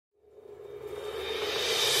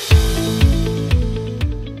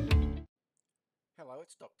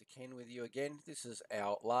it's Dr. Ken with you again. This is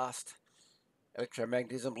our last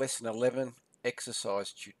electromagnetism lesson 11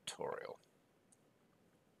 exercise tutorial.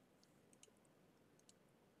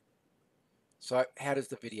 So how does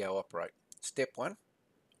the video operate? Step 1,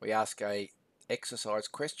 we ask a exercise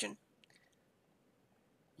question.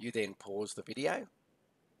 You then pause the video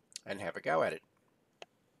and have a go at it.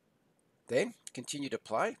 Then continue to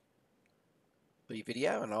play the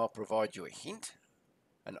video and I'll provide you a hint,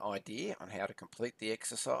 an idea on how to complete the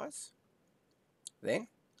exercise. Then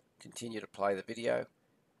continue to play the video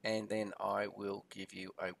and then I will give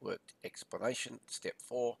you a worked explanation. Step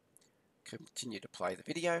 4, continue to play the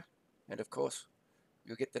video and of course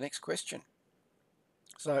you'll get the next question.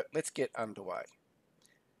 So let's get underway.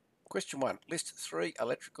 Question 1, list 3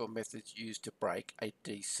 electrical methods used to brake a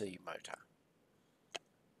DC motor.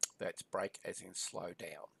 That's brake as in slow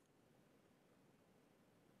down.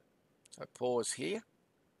 So pause here.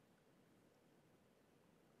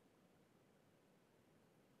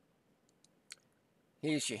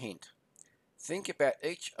 Here's your hint. Think about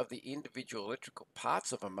each of the individual electrical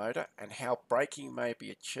parts of a motor and how braking may be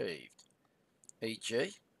achieved,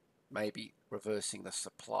 e.g., maybe reversing the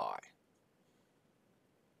supply.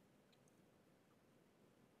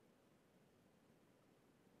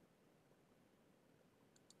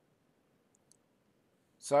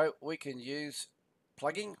 So we can use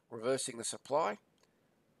plugging, reversing the supply.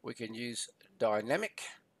 We can use dynamic,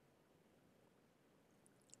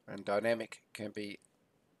 and dynamic can be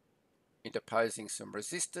interposing some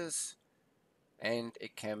resistors, and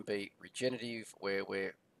it can be regenerative where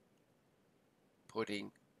we're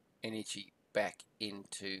putting energy back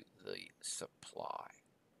into the supply.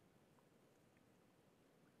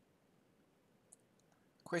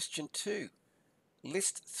 Question 2.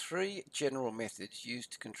 List 3 general methods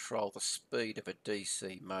used to control the speed of a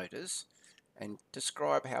DC motors and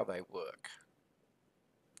describe how they work.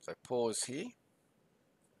 So pause here.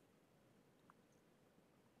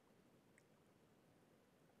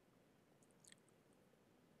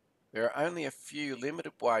 There are only a few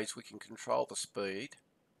limited ways we can control the speed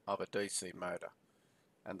of a DC motor,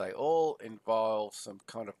 and they all involve some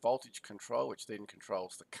kind of voltage control which then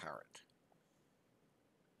controls the current.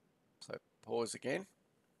 So pause again.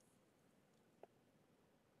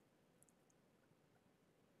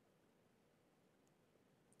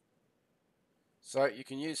 So you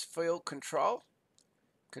can use field control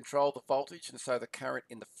the voltage and so the current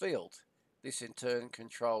in the field. This in turn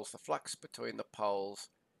controls the flux between the poles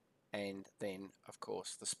and then of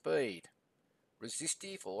course the speed.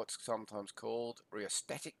 Resistive, or what's sometimes called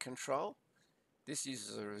rheostatic control. This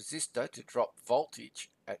uses a resistor to drop voltage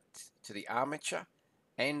to the armature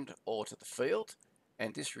and or to the field,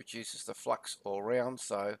 and this reduces the flux all around,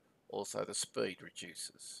 so also the speed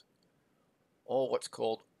reduces. Or what's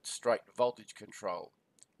called straight voltage control.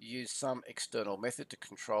 You use some external method to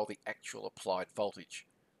control the actual applied voltage.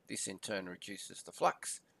 This in turn reduces the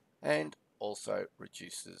flux and also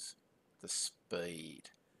reduces the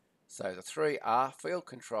speed. So the 3 are field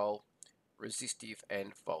control, resistive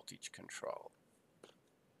and voltage control.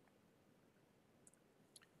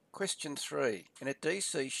 Question 3. In a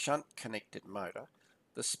DC shunt connected motor,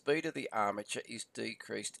 the speed of the armature is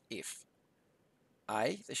decreased if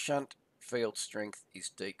A. The shunt field strength is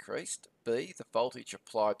decreased, B. The voltage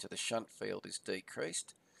applied to the shunt field is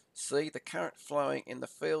decreased, C. The current flowing in the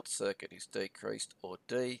field circuit is decreased, or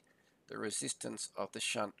D. The resistance of the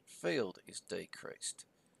shunt field is decreased.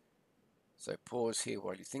 So pause here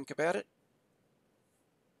while you think about it.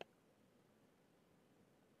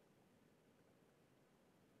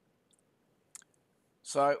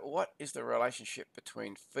 So what is the relationship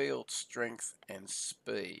between field strength and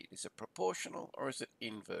speed? Is it proportional or is it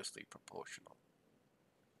inversely proportional?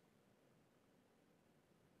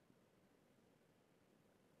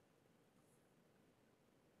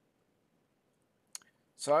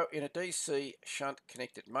 So in a DC shunt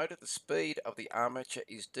connected motor, the speed of the armature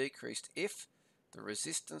is decreased if the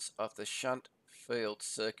resistance of the shunt field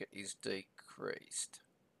circuit is decreased.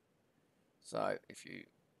 So if you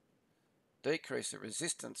decrease the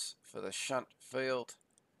resistance for the shunt field,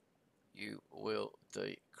 you will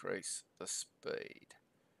decrease the speed.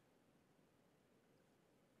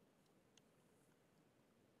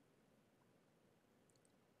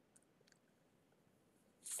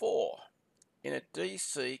 Four. In a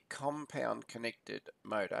DC compound connected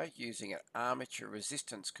motor using an armature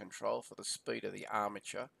resistance control for the speed of the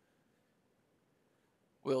armature,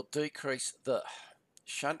 will decrease the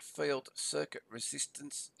shunt field circuit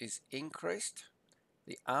resistance is increased,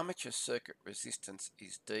 the armature circuit resistance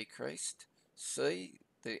is decreased, C,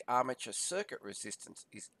 the armature circuit resistance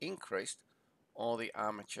is increased, or the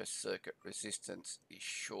armature circuit resistance is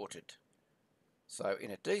shorted. So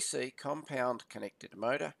in a DC compound connected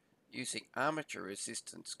motor, using armature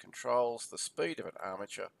resistance controls the speed of an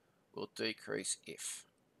armature will decrease if.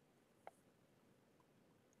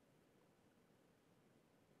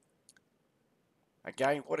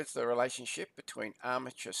 Again, what is the relationship between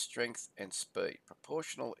armature strength and speed?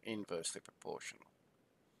 Proportional, inversely proportional.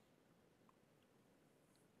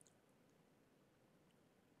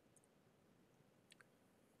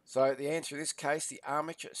 So the answer in this case, the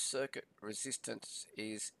armature circuit resistance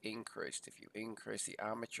is increased. If you increase the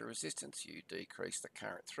armature resistance, you decrease the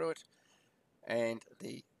current through it, and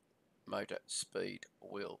the motor speed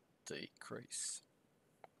will decrease.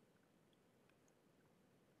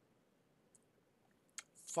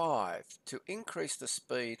 5. To increase the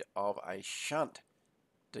speed of a shunt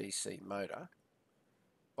DC motor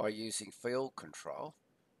by using field control,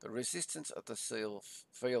 the resistance of the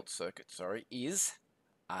field circuit is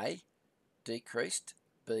A, decreased,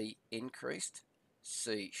 B, increased,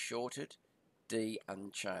 C, shorted, D,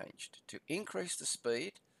 unchanged. To increase the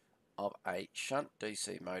speed of a shunt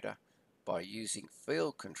DC motor by using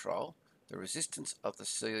field control, the resistance of the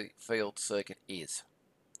field circuit is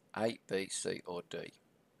A, B, C, or D.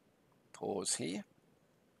 Pause here.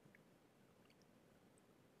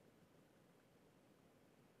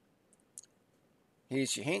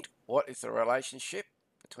 Here's your hint. What is the relationship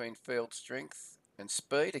between field strength and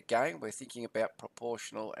speed? Again, we're thinking about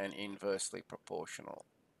proportional and inversely proportional.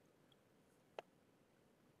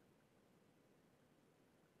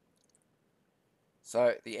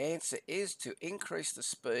 So the answer is to increase the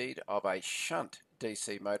speed of a shunt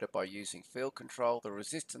DC motor by using field control, the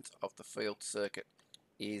resistance of the field circuit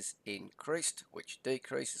is increased, which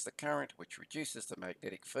decreases the current, which reduces the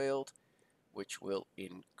magnetic field, which will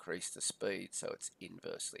increase the speed, so it's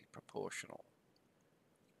inversely proportional.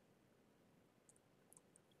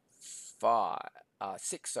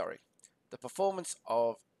 6. The performance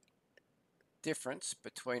of difference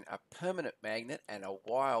between a permanent magnet and a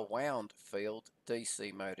wire wound field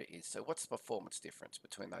DC motor is. So what's the performance difference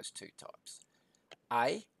between those two types?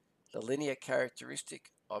 A, the linear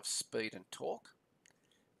characteristic of speed and torque,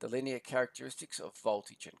 the linear characteristics of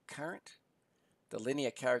voltage and current, the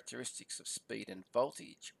linear characteristics of speed and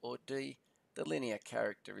voltage, or D, the linear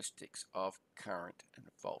characteristics of current and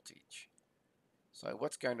voltage. So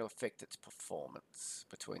what's going to affect its performance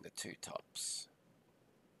between the two types?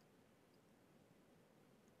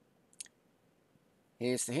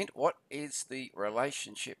 Here's the hint. What is the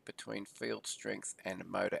relationship between field strength and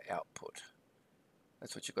motor output?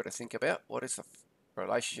 That's what you've got to think about. What is the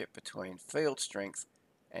relationship between field strength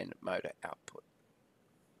and motor output?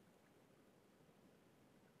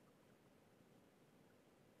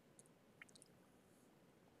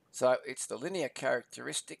 So it's the linear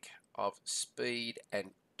characteristic of speed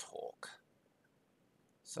and torque.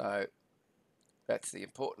 So that's the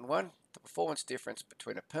important one. The performance difference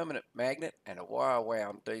between a permanent magnet and a wire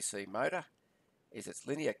wound DC motor is its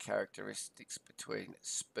linear characteristics between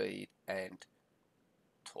speed and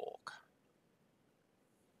torque.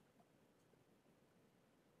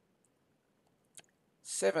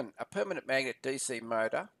 7. A permanent magnet DC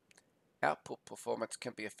motor output performance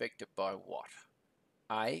can be affected by what?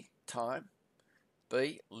 A, time,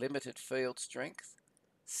 B, limited field strength,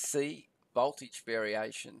 C, voltage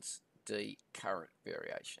variations, D, current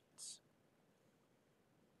variations.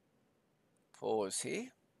 Pause here.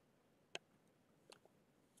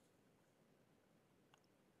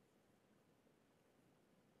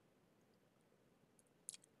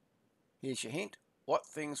 Here's your hint. What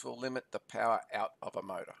things will limit the power out of a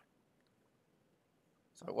motor?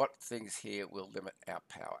 So what things here will limit our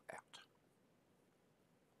power out?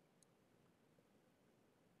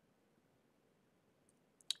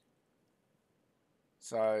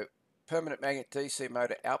 So permanent magnet DC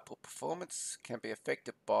motor output performance can be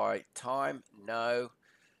affected by time, no.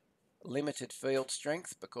 Limited field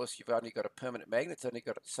strength, because you've only got a permanent magnet, it's only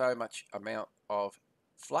got so much amount of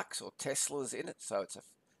flux or Teslas in it, so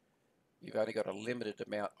you've only got a limited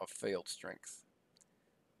amount of field strength.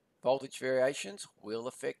 Voltage variations will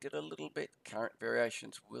affect it a little bit, current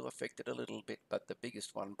variations will affect it a little bit, but the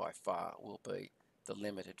biggest one by far will be the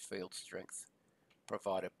limited field strength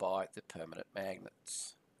provided by the permanent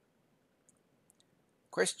magnets.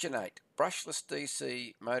 Question 8. Brushless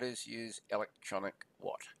DC motors use electronic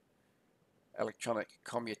what? Electronic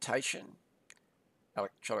commutation,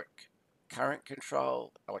 electronic current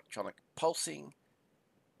control, electronic pulsing,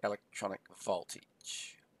 electronic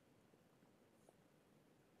voltage.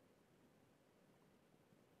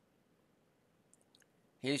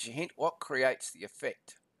 Here's your hint. What creates the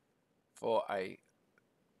effect for a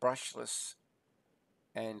brushless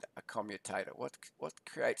and a commutator. What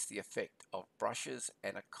creates the effect of brushes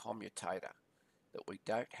and a commutator that we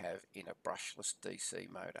don't have in a brushless DC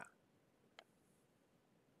motor?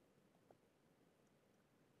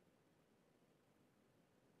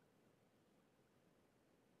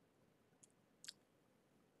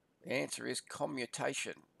 The answer is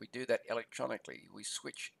commutation. We do that electronically. We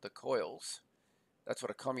switch the coils. That's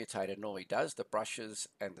what a commutator normally does. The brushes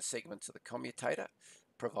and the segments of the commutator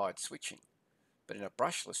provide switching. But in a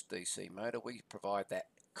brushless DC motor, we provide that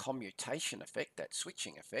commutation effect, that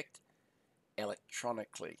switching effect,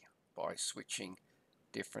 electronically by switching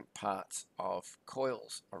different parts of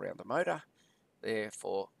coils around the motor,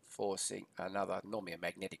 therefore forcing another, normally a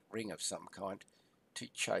magnetic ring of some kind, to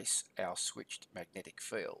chase our switched magnetic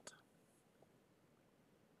field.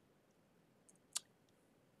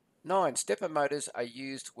 9. Stepper motors are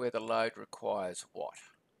used where the load requires what?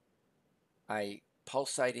 A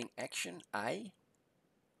pulsating action, A.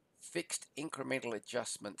 Fixed incremental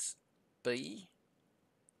adjustments, B.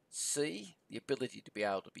 C. The ability to be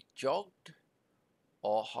able to be jogged,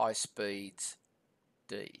 or high speeds,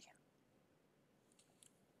 D.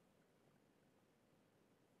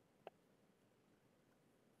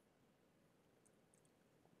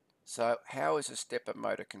 So how is a stepper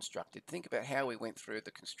motor constructed? Think about how we went through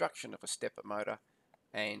the construction of a stepper motor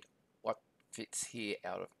and what fits here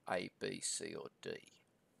out of A, B, C, or D.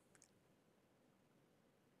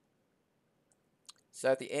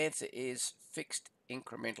 So the answer is fixed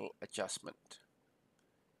incremental adjustment.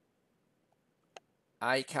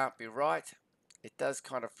 A can't be right. It does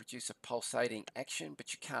kind of produce a pulsating action,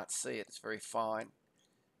 but you can't see it. It's very fine.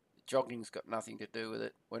 Jogging's got nothing to do with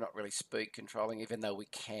it. We're not really speed controlling, even though we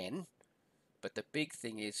can. But the big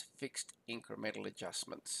thing is fixed incremental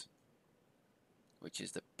adjustments, which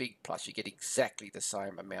is the big plus. You get exactly the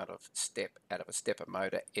same amount of step out of a stepper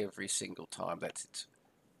motor every single time. That's its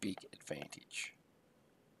big advantage.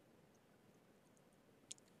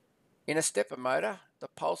 In a stepper motor, the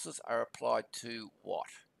pulses are applied to what?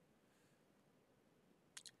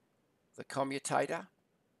 The commutator,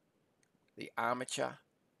 the armature,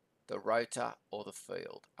 the rotor, or the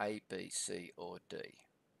field? A, B, C, or D?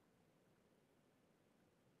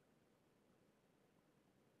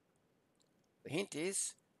 The hint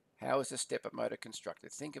is, how is a stepper motor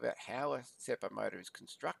constructed? Think about how a stepper motor is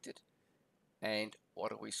constructed and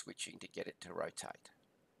what are we switching to get it to rotate.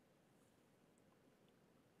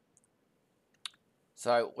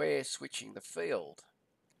 So we're switching the field.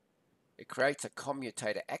 It creates a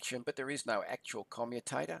commutator action, but there is no actual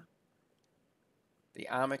commutator. The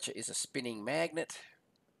armature is a spinning magnet,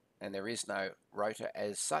 and there is no rotor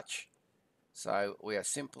as such. So we are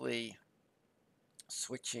simply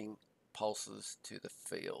switching pulses to the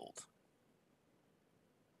field.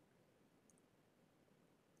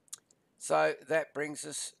 So that brings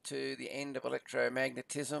us to the end of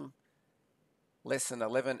electromagnetism. Lesson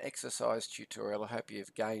 11 exercise tutorial. I hope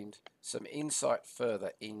you've gained some insight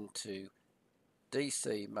further into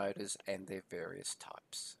DC motors and their various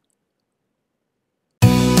types.